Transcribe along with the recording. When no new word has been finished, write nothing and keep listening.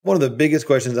One of the biggest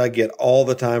questions I get all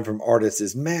the time from artists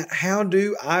is, Matt, how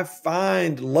do I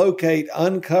find, locate,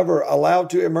 uncover, allow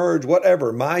to emerge,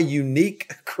 whatever, my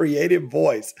unique creative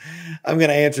voice? I'm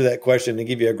going to answer that question and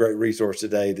give you a great resource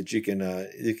today that you can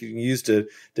use to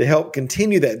help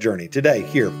continue that journey today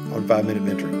here on 5 Minute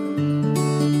Mentoring.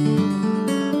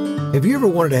 Have you ever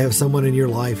wanted to have someone in your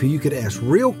life who you could ask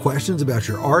real questions about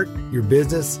your art, your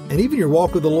business, and even your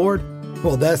walk with the Lord?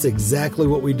 Well, that's exactly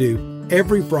what we do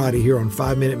every Friday here on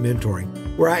 5 Minute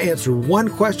Mentoring, where I answer one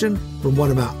question from one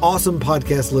of my awesome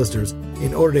podcast listeners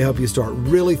in order to help you start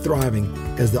really thriving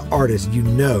as the artist you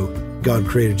know God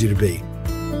created you to be.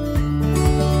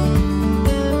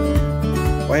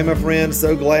 Well, hey, my friend,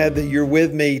 so glad that you're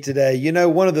with me today. You know,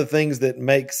 one of the things that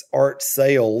makes art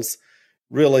sales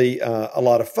really a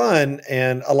lot of fun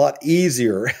and a lot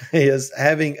easier is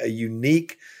having a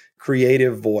unique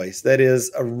creative voice. That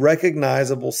is a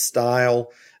recognizable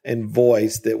style and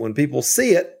voice that when people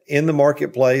see it in the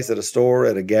marketplace, at a store,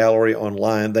 at a gallery,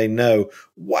 online, they know,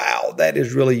 wow, that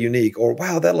is really unique, or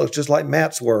wow, that looks just like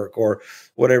Matt's work, or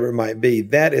whatever it might be.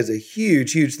 That is a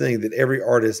huge, huge thing that every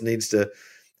artist needs to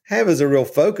have as a real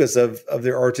focus of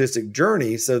their artistic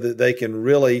journey so that they can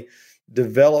really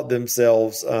develop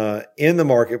themselves in the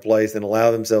marketplace and allow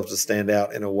themselves to stand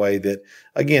out in a way that,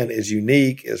 again, is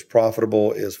unique, is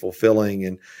profitable, is fulfilling.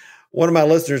 And one of my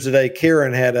listeners today,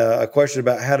 Karen, had a question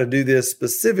about how to do this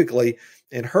specifically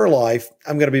in her life.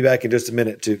 I'm going to be back in just a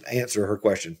minute to answer her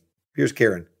question. Here's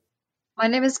Karen. My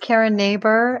name is Karen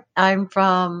Neighbor. I'm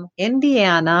from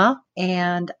Indiana,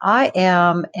 and I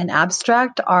am an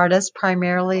abstract artist,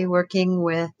 primarily working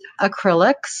with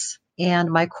acrylics.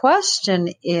 And my question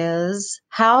is,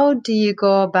 how do you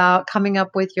go about coming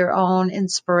up with your own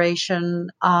inspiration,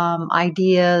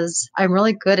 ideas? I'm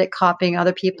really good at copying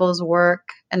other people's work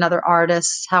and other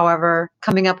artists. However,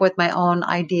 coming up with my own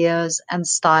ideas and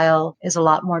style is a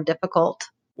lot more difficult.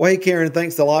 Well, hey, Karen,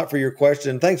 thanks a lot for your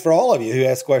question. Thanks for all of you who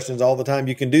ask questions all the time.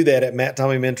 You can do that at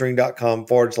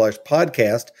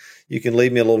matttommeymentoring.com/podcast. You can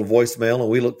leave me a little voicemail, and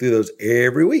we look through those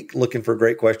every week, looking for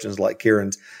great questions like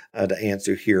Karen's to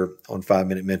answer here on 5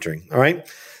 Minute Mentoring. All right.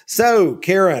 So,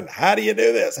 Karen, how do you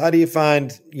do this? How do you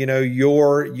find,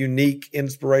 your unique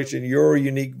inspiration, your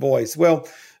unique voice? Well,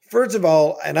 first of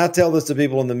all, and I tell this to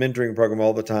people in the mentoring program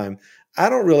all the time, I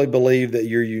don't really believe that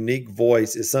your unique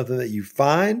voice is something that you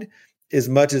find as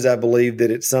much as I believe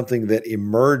that it's something that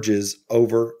emerges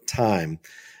over time.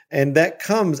 And that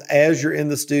comes as you're in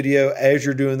the studio, as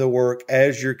you're doing the work,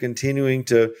 as you're continuing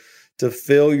to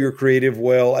fill your creative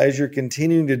well, as you're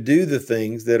continuing to do the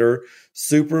things that are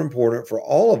super important for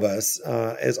all of us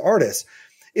as artists.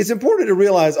 It's important to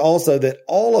realize also that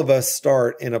all of us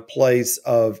start in a place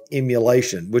of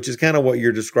emulation, which is kind of what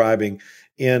you're describing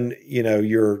in,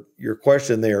 your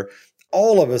question there.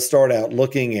 All of us start out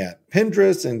looking at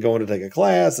Pinterest and going to take a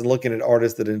class and looking at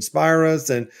artists that inspire us.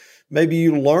 And maybe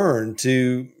you learn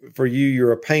for you,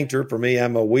 you're a painter. For me,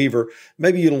 I'm a weaver.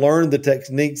 Maybe you learn the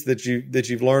techniques that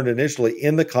you've learned initially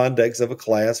in the context of a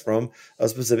class from a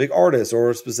specific artist or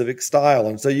a specific style.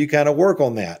 And so you kind of work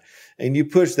on that and you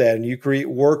push that and you create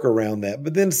work around that.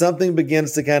 But then something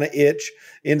begins to kind of itch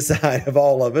inside of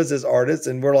all of us as artists.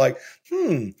 And we're like,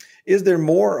 is there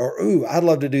more? Or, ooh, I'd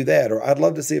love to do that. Or I'd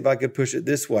love to see if I could push it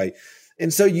this way.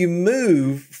 And so you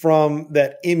move from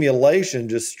that emulation,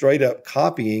 just straight up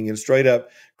copying and straight up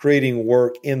creating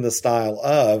work in the style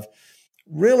of,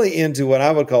 really into what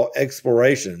I would call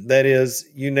exploration. That is,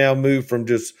 you now move from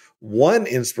just one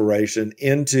inspiration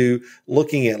into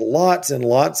looking at lots and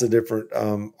lots of different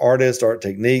artists, art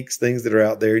techniques, things that are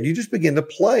out there. And you just begin to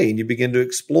play and you begin to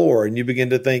explore and you begin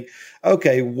to think,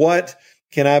 okay, what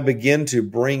can I begin to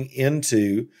bring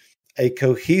into a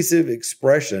cohesive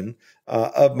expression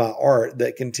of my art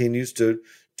that continues to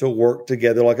work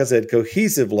together, like I said,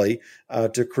 cohesively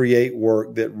to create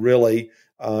work that really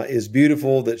is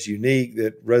beautiful, that's unique,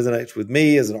 that resonates with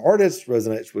me as an artist,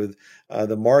 resonates with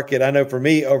the market. I know for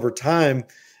me, over time,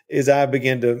 as I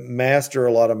began to master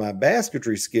a lot of my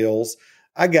basketry skills,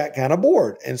 I got kind of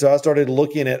bored. And so I started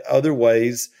looking at other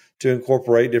ways to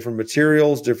incorporate different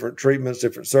materials, different treatments,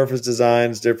 different surface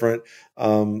designs, different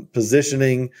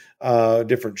positioning,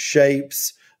 different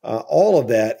shapes, all of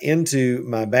that into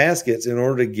my baskets in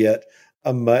order to get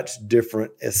a much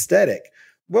different aesthetic.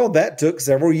 Well, that took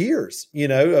several years,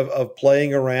 of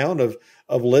playing around, of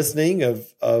listening,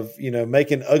 of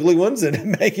making ugly ones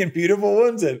and making beautiful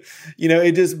ones, and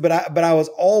but I was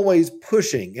always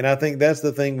pushing, and I think that's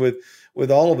the thing with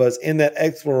all of us in that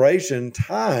exploration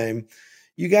time.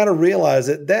 You got to realize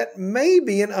that may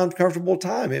be an uncomfortable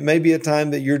time. It may be a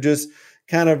time that you're just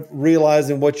kind of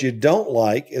realizing what you don't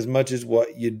like as much as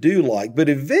what you do like. But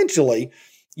eventually,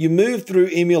 you move through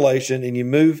emulation and you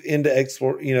move into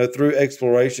through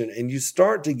exploration, and you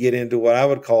start to get into what I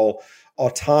would call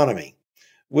autonomy,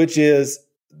 which is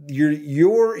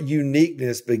your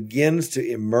uniqueness begins to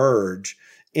emerge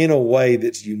in a way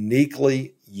that's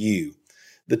uniquely you.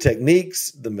 The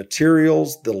techniques, the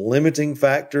materials, the limiting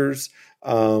factors,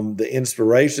 the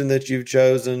inspiration that you've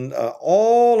chosen,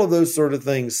 all of those sort of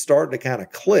things start to kind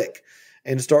of click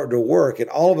and start to work. And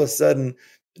all of a sudden,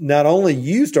 not only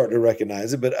you start to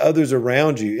recognize it, but others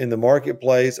around you in the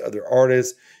marketplace, other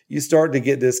artists, you start to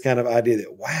get this kind of idea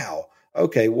that, wow,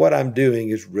 okay, what I'm doing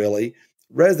is really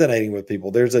resonating with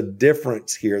people. There's a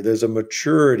difference here. There's a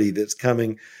maturity that's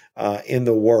coming in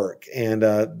the work. And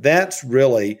that's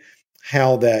really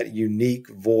how that unique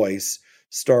voice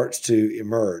starts to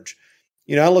emerge.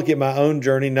 I look at my own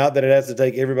journey, not that it has to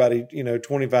take everybody,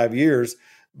 25 years,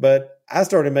 but I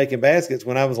started making baskets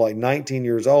when I was like 19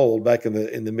 years old back in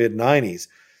the mid 90s.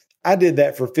 I did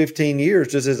that for 15 years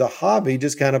just as a hobby,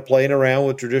 just kind of playing around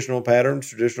with traditional patterns,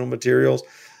 traditional materials,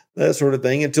 that sort of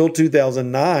thing, until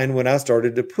 2009 when I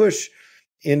started to push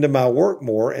into my work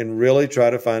more and really try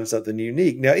to find something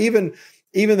unique. Now, even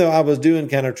though I was doing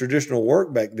kind of traditional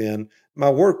work back then, my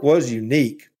work was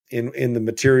unique in the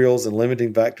materials and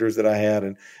limiting factors that I had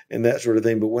and that sort of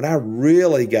thing. But when I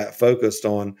really got focused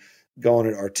on going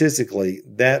it artistically,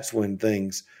 that's when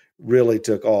things really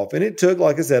took off. And it took,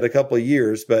 like I said, a couple of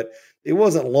years, but it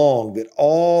wasn't long that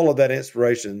all of that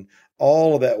inspiration,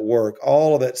 all of that work,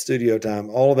 all of that studio time,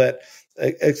 all of that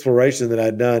exploration that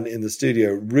I'd done in the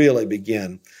studio really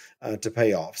began to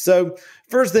pay off. So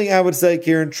first thing I would say,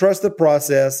 Karen, trust the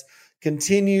process.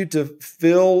 Continue to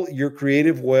fill your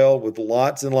creative well with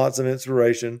lots and lots of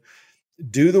inspiration.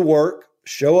 Do the work.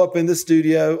 Show up in the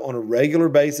studio on a regular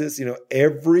basis.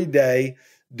 Every day,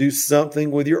 do something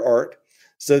with your art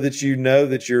so that you know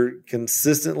that you're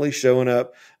consistently showing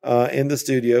up in the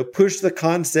studio. Push the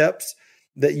concepts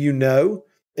that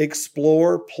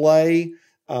explore, play,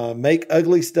 make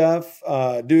ugly stuff,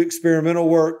 do experimental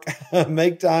work,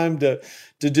 make time to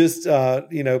just,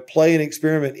 play and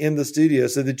experiment in the studio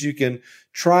so that you can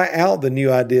try out the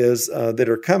new ideas that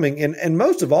are coming. And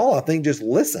most of all, I think just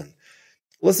listen.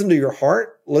 Listen to your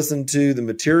heart, listen to the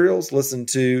materials, listen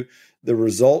to the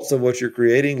results of what you're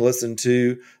creating, listen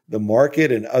to the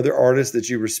market and other artists that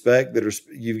you respect that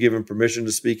you've given permission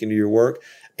to speak into your work,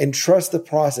 and trust the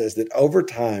process that over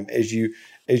time, as you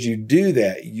do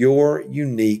that, your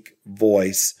unique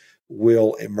voice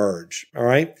will emerge. All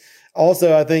right.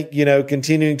 Also, I think,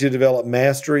 continuing to develop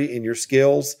mastery in your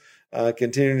skills,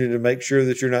 continuing to make sure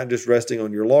that you're not just resting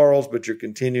on your laurels, but you're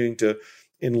continuing to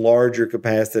enlarge your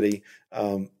capacity.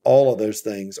 All of those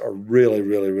things are really,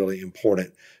 really, really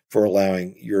important for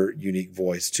allowing your unique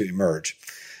voice to emerge.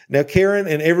 Now, Karen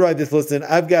and everybody that's listening,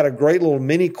 I've got a great little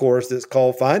mini course that's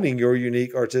called Finding Your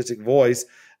Unique Artistic Voice.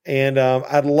 And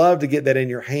I'd love to get that in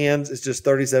your hands. It's just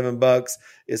 $37.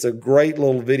 It's a great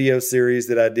little video series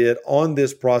that I did on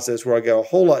this process where I go a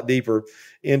whole lot deeper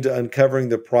into uncovering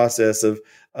the process of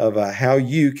how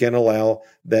you can allow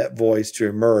that voice to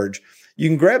emerge. You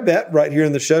can grab that right here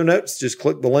in the show notes. Just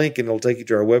click the link and it'll take you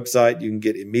to our website. You can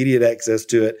get immediate access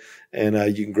to it, and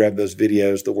you can grab those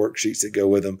videos, the worksheets that go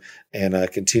with them,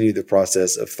 and continue the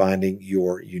process of finding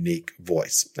your unique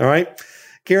voice. All right.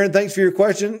 Karen, thanks for your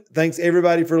question. Thanks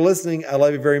everybody for listening. I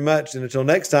love you very much. And until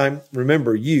next time,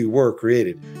 remember, you were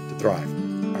created to thrive.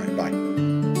 All right, bye.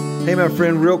 Hey, my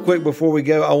friend, real quick before we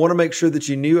go, I want to make sure that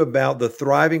you knew about the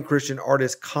Thriving Christian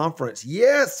Artist Conference.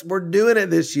 Yes, we're doing it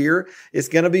this year. It's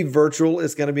going to be virtual.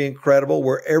 It's going to be incredible.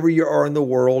 Wherever you are in the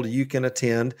world, you can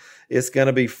attend. It's going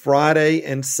to be Friday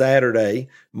and Saturday,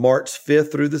 March 5th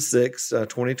through the 6th,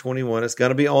 2021. It's going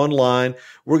to be online.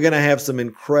 We're going to have some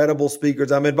incredible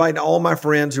speakers. I'm inviting all my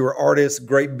friends who are artists,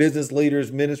 great business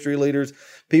leaders, ministry leaders,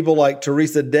 people like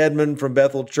Teresa Dedman from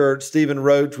Bethel Church, Stephen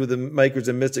Roach with the Makers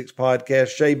and Mystics podcast,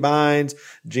 Shay Bynes,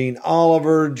 Gene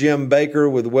Oliver, Jim Baker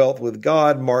with Wealth with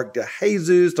God, Mark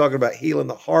DeJesus talking about healing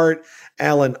the heart,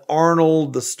 Alan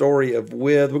Arnold, the story of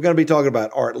With. We're going to be talking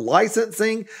about art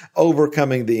licensing,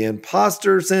 overcoming the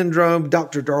imposter syndrome.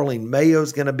 Dr. Darlene Mayo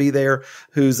is going to be there,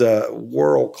 who's a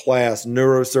world-class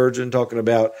neurosurgeon, talking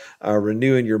about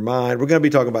renewing your mind. We're going to be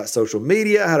talking about social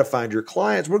media, how to find your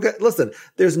clients. Listen,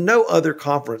 there's no other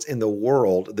conference in the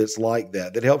world that's like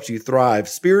that helps you thrive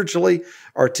spiritually,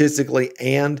 artistically,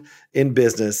 and in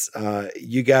business.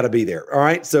 You got to be there. All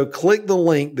right. So click the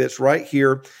link that's right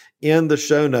here in the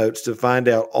show notes to find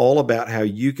out all about how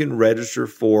you can register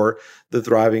for the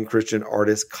Thriving Christian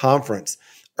Artist Conference.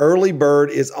 Early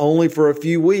bird is only for a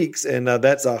few weeks, and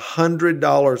that's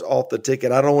 $100 off the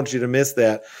ticket. I don't want you to miss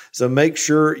that. So make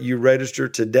sure you register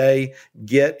today,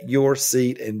 get your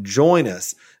seat, and join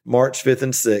us March 5th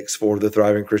and 6th for the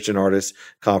Thriving Christian Artists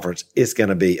Conference. It's going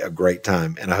to be a great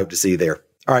time, and I hope to see you there.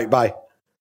 All right, bye.